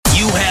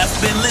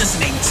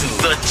listening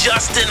to The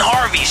Justin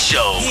Harvey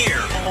Show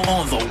here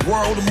on the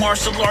World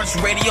Martial Arts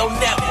Radio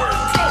Network.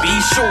 Be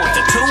sure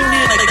to tune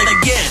in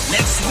again